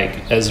and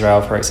like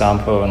Israel, for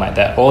example, and like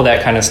that, all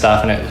that kind of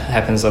stuff. And it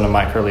happens on a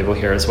micro level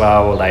here as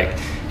well, or like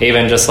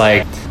even just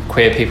like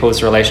queer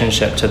people's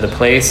relationship to the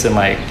police, and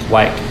like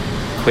white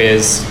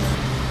queers,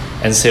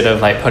 instead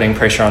of like putting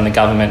pressure on the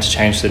government to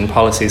change certain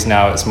policies,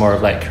 now it's more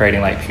of like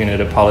creating like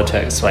punitive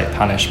politics to like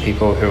punish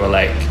people who are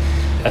like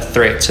a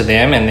threat to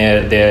them and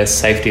their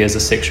safety as a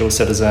sexual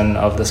citizen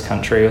of this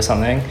country or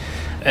something,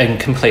 and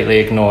completely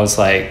ignores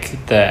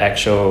like the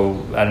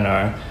actual, I don't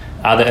know,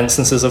 other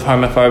instances of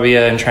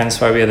homophobia and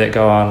transphobia that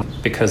go on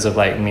because of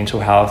like mental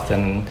health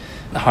and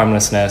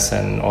homelessness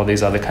and all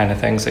these other kind of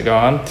things that go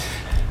on.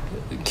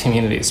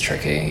 Community is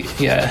tricky,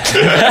 yeah.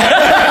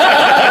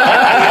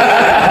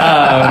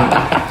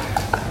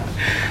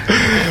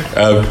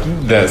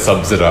 That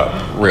sums it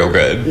up real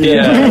good.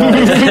 Yeah.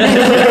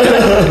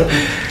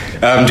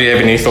 Do you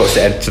have any thoughts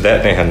to add to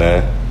that,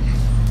 Nehana?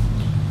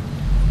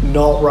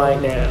 Not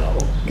right now.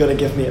 Gotta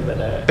give me a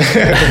minute.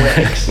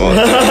 Well,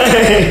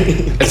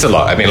 it's a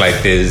lot. I mean,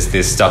 like,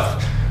 there's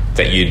stuff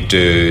that you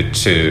do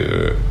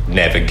to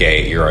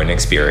navigate your own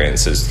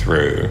experiences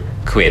through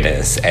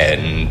queerness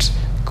and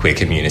queer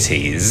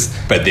communities,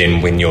 but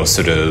then when you're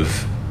sort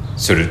of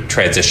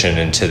transition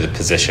into the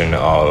position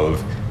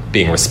of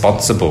being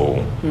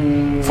responsible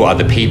for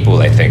other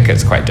people, I think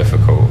it's quite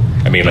difficult.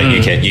 I mean, like,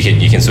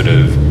 you can sort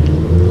of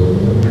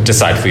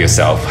decide for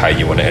yourself how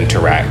you want to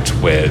interact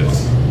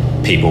with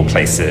people,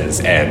 places,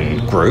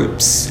 and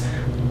groups.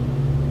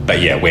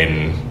 But yeah,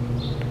 when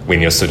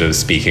you're sort of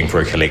speaking for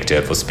a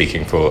collective or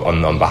speaking for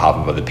on behalf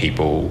of other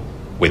people,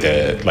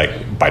 whether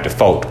like by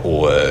default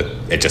or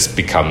it just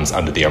becomes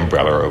under the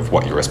umbrella of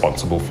what you're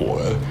responsible for,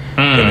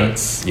 then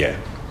it's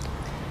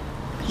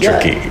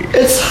tricky.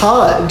 It's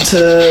hard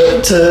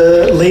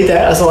to lead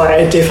that as like,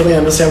 I definitely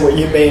understand what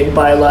you mean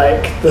by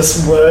like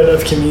this word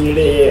of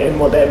community and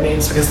what that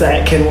means, because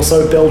that can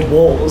also build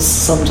walls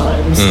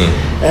sometimes.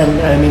 And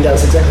I mean,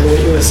 that's exactly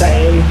what you were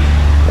saying.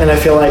 And I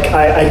feel like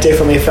I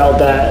definitely felt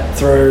that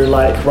through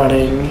like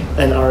running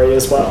an RE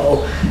as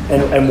well,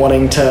 and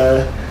wanting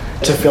to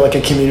feel like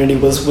a community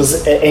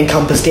was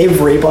encompassed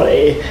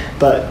everybody,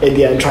 but in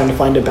the end trying to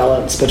find a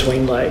balance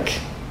between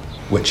like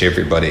which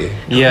everybody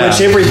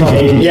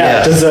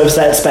deserves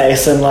that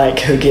space, and like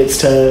who gets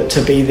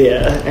to be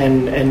there,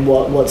 and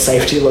what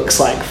safety looks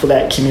like for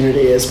that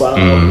community as well,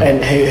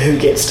 and who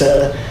gets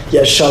to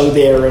show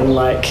there, and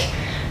like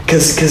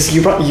because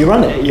you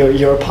run it,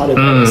 you're a part of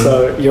it,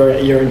 so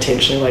you're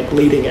intentionally like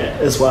leading it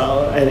as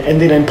well,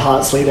 and then in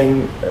parts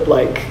leading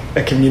like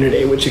a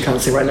community, which you can't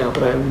see right now,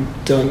 but I'm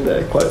doing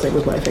the quote thing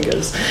with my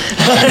fingers.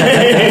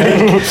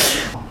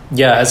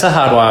 Yeah, it's a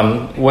hard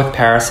one with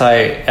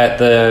Parasite. At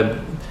the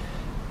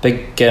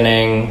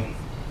beginning,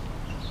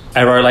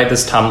 I wrote like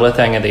this Tumblr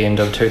thing at the end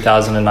of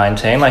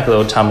 2019, like a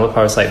little Tumblr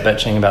post like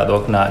bitching about the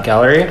Auckland Art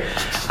Gallery, which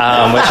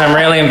I'm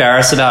really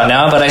embarrassed about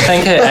now, but I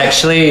think it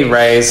actually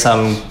raised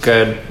some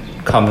good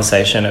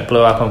conversation. It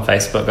blew up on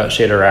Facebook, got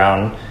shared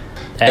around.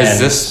 And is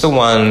this the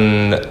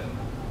one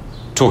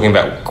talking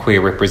about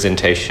queer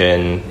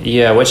representation?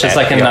 Yeah, which is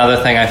like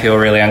another thing I feel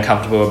really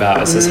uncomfortable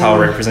about, is this whole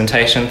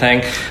representation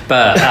thing.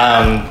 But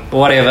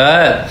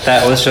whatever,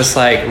 that was just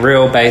like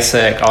real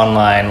basic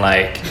online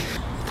like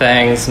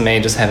things, me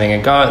just having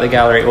a go at the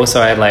gallery.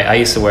 Also, I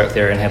used to work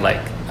there and had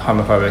like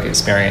homophobic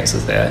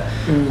experiences there.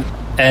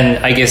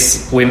 And I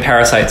guess when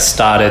Parasite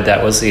started,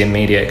 that was the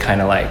immediate kind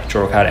of like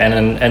draw card.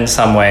 And in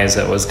some ways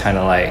it was kind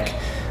of like,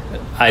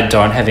 I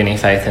don't have any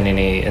faith in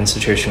any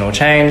institutional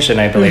change,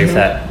 and I believe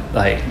that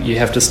like you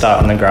have to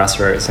start on the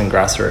grassroots, and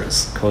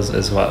grassroots cause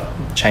is what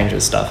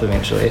changes stuff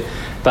eventually.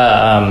 But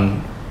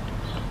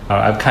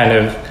I've kind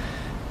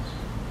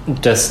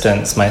of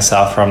distanced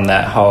myself from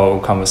that whole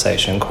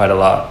conversation quite a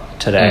lot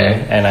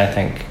today, and I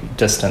think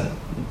distant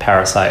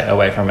Parasite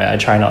away from it. I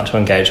try not to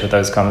engage with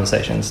those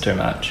conversations too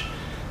much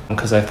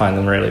because I find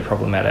them really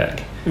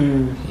problematic.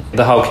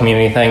 The whole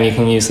community thing, you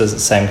can use the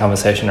same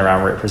conversation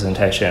around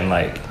representation,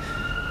 like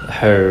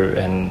who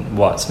and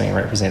what's being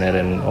represented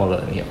and all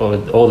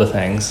the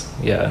things.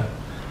 Yeah,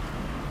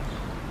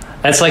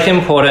 it's like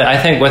important,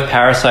 I think, with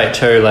Parasite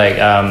too, like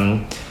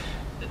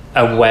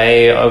a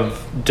way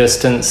of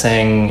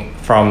distancing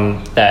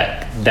from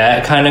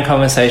that kind of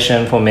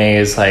conversation for me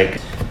is like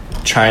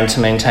trying to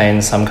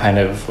maintain some kind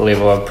of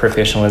level of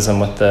professionalism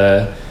with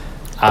the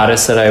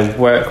artists that I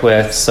work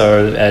with,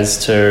 so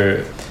as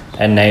to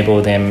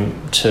enable them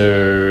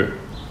to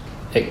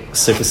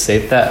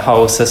supersede that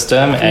whole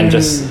system and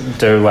just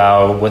do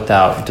well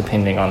without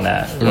depending on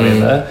that,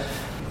 whatever.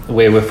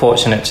 We were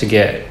fortunate to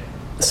get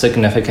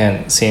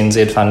significant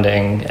CNZ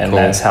funding, and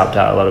that's helped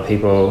out a lot of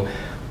people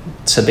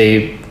to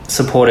be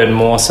supported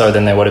more so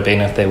than they would have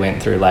been if they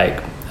went through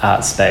like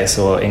art space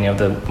or any of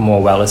the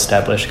more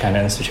well-established kind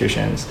of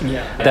institutions.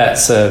 Yeah.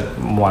 That's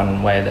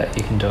one way that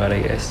you can do it,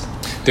 I guess.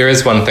 There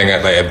is one thing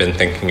that I've been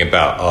thinking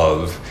about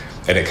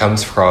and it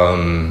comes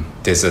from,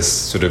 there's this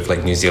sort of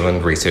like New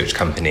Zealand research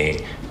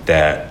company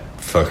that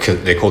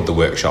they're called The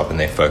Workshop, and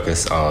they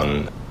focus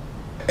on,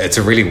 it's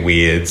a really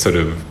weird sort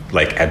of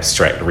like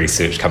abstract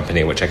research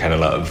company, which I kind of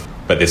love,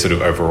 but their sort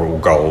of overall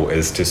goal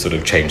is to sort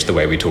of change the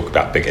way we talk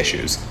about big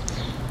issues,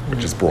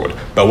 which is broad.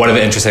 But one of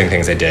the interesting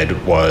things they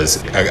did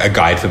was a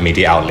guide for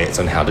media outlets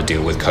on how to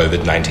deal with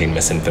COVID-19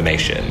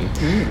 misinformation.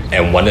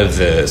 And one of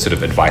the sort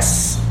of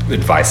advice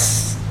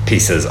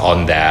pieces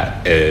on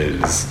that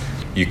is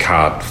you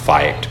can't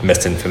fight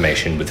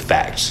misinformation with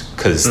fact,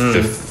 because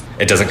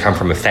it doesn't come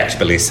from a fact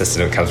belief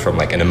system, it comes from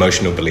like an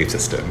emotional belief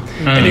system.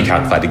 And you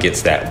can't fight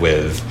against that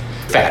with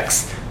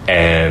facts.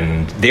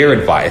 And their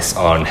advice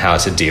on how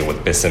to deal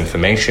with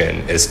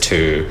misinformation is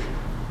to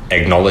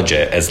acknowledge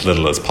it as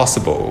little as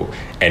possible,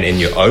 and in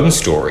your own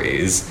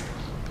stories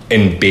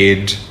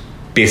embed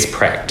best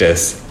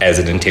practice as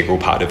an integral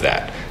part of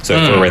that. So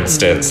for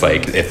instance,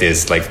 like if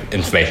there's like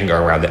information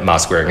going around that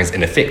mask wearing is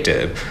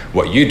ineffective,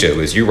 what you do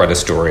is you run a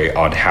story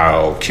on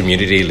how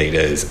community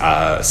leaders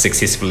are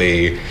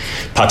successfully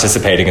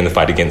participating in the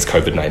fight against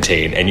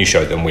COVID-19, and you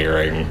show them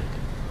wearing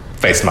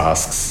face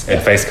masks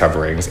and face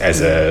coverings as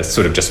a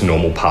sort of just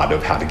normal part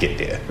of how to get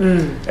there.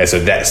 And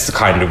so that's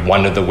kind of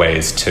one of the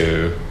ways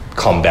to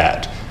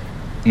combat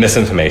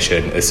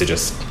misinformation, is to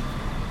just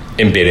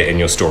embed it in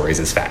your stories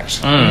as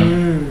fact,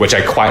 which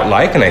I quite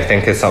like, and I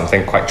think is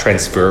something quite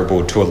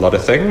transferable to a lot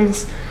of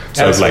things.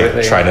 So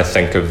like trying to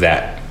think of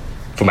that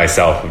for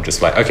myself, of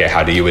just like, okay,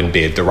 how do you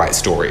embed the right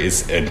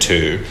stories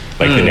into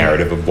like the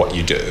narrative of what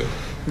you do?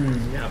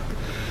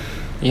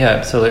 Yeah,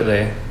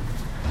 absolutely.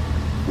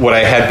 What I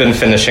had been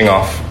finishing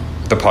off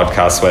the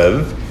podcast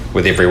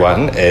with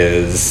everyone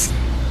is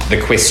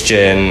the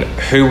question,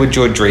 who would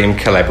your dream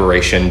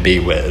collaboration be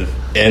with,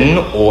 in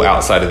or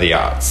outside of the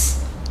arts?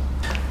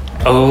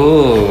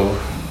 Oh,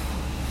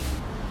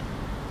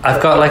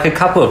 I've got like a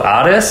couple of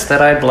artists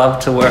that I'd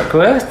love to work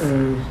with,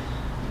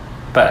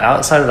 but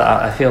outside of the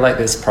art, I feel like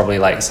there's probably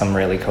like some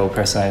really cool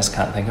person I just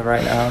can't think of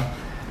right now.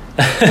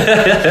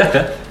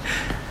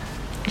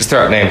 Just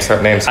throw out names.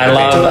 I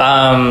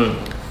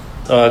love,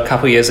 a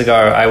couple years ago,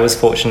 I was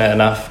fortunate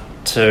enough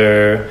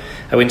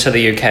I went to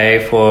the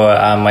UK for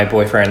my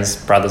boyfriend's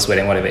brother's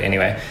wedding, whatever.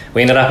 Anyway,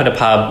 we ended up at a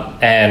pub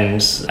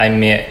and I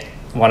met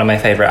one of my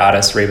favorite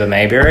artists, Reba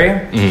Mayberry,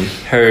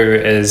 who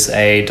is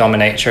a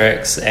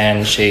dominatrix,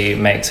 and she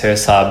makes her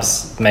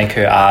subs make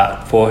her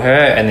art for her,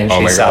 and then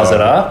she sells it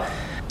off.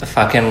 I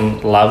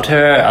fucking loved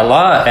her a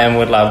lot and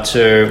would love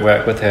to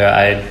work with her.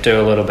 I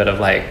do a little bit of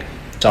like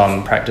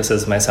dom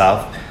practices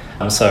myself,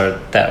 so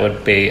that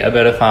would be a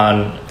bit of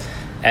fun.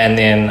 And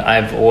then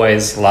I've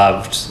always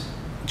loved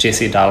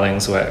Jessie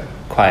Darling's work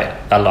quite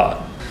a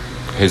lot.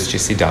 Who's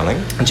Jessie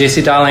Darling?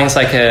 Jessie Darling's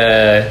like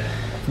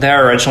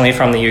they're originally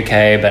from the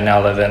UK but now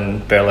live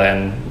in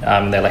Berlin.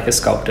 They're like a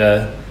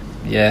sculptor.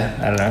 Yeah,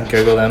 I don't know,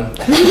 Google them.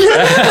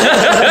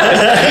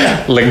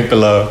 Link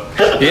below.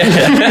 Yeah.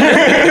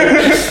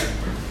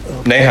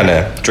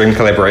 Nehana, dream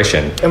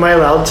collaboration. Am I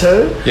allowed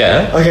to?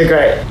 Yeah. Okay,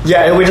 great.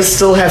 Yeah, and we just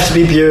still have to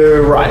be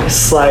Beau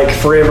Rice, like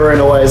forever and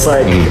always.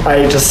 Like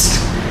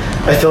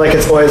I feel like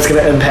it's always going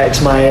to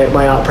impact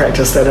my art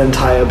practice, that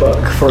entire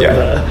book,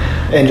 forever.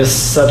 And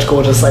just such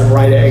gorgeous like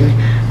writing.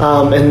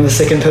 And the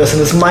second person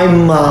is my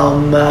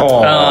mum.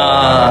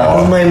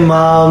 My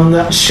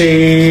mum,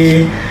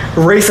 she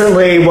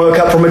recently woke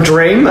up from a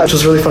dream, which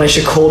was really funny.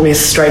 She called me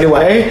straight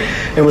away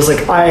and was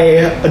like,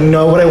 I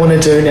know what I want to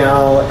do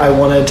now. I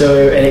want to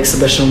do an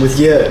exhibition with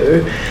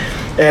you.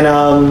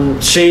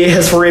 And she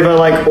has forever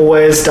like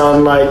always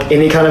done like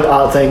any kind of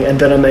art thing and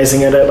been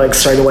amazing at it. Like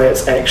straight away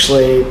it's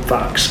actually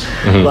fucked.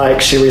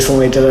 Like she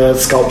recently did a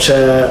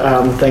sculpture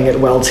thing at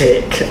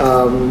Welltech,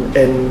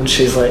 and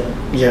she's like,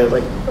 yeah,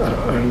 like I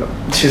don't know,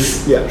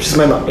 she's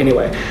my mum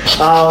anyway.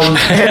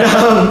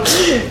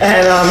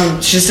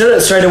 And she did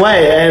it straight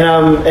away,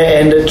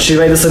 and she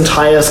made this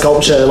entire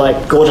sculpture,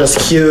 like gorgeous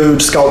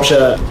huge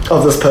sculpture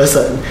of this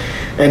person.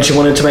 And she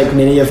wanted to make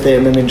many of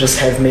them and then just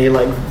have me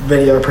like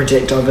video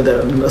project over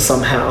them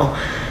somehow.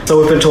 So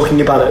we've been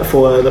talking about it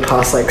for the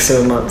past like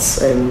 7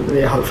 months, and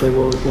yeah, hopefully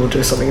we'll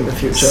do something in the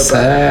future. Sick.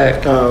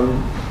 But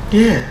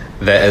yeah.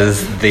 That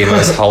is the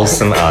most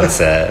wholesome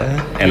answer,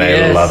 and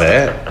Yes. I love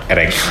it, and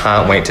I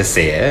can't wait to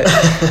see it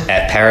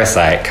at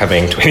Parasite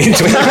coming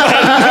 2021.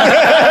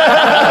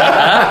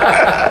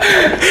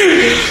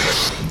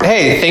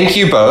 Hey, thank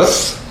you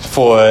both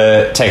for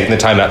taking the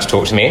time out to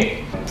talk to me.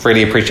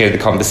 Really appreciated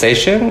the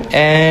conversation,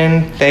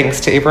 and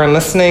thanks to everyone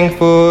listening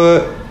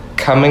for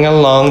coming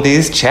along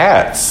these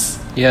chats.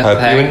 Yeah, hope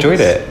thanks. you enjoyed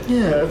it.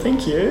 Yeah,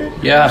 thank you.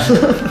 Yeah.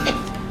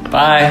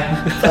 Bye.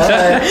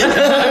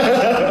 Bye.